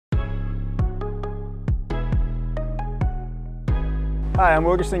Hi, I'm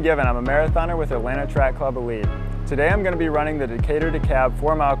Wilkerson Given. I'm a marathoner with Atlanta Track Club Elite. Today I'm going to be running the Decatur DeKalb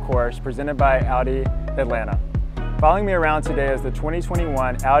 4-mile course presented by Audi Atlanta. Following me around today is the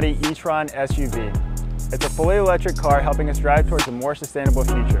 2021 Audi e-tron SUV. It's a fully electric car helping us drive towards a more sustainable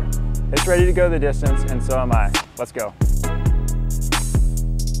future. It's ready to go the distance, and so am I. Let's go.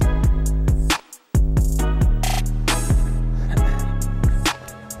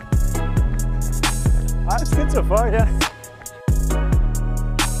 It's good so far, yeah.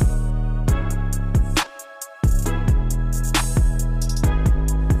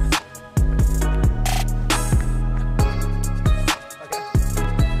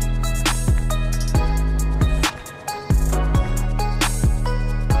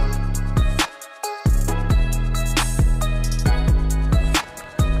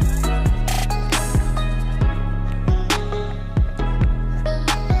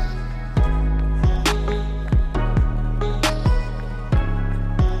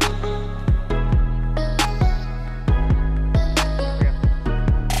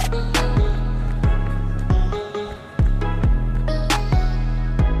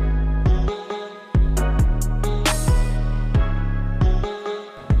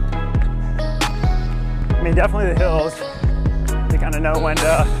 I mean, definitely the hills. You kind of know when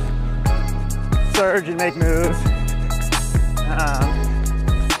to surge and make moves.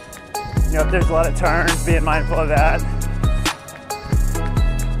 You know, if there's a lot of turns, being mindful of that.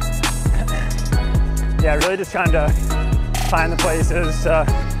 Yeah, really just trying to find the places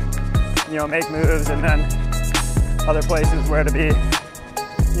to, you know, make moves, and then other places where to be,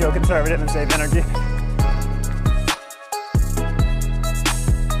 you know, conservative and save energy.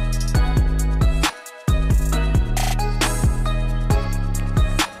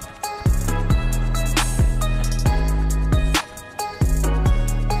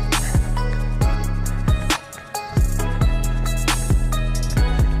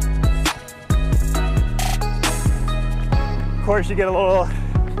 Of course, you get a little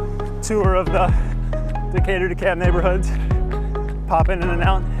tour of the Decatur DeKalb neighborhoods, pop in and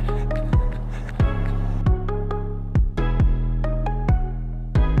out.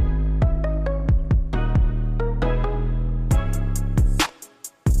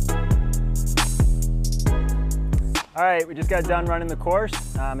 All right, we just got done running the course.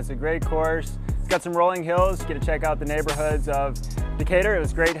 It's a great course. It's got some rolling hills. You get to check out the neighborhoods of Decatur. It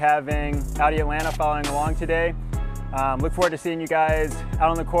was great having Audi Atlanta following along today. Look forward to seeing you guys out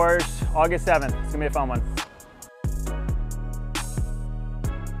on the course August 7th. It's gonna be a fun one.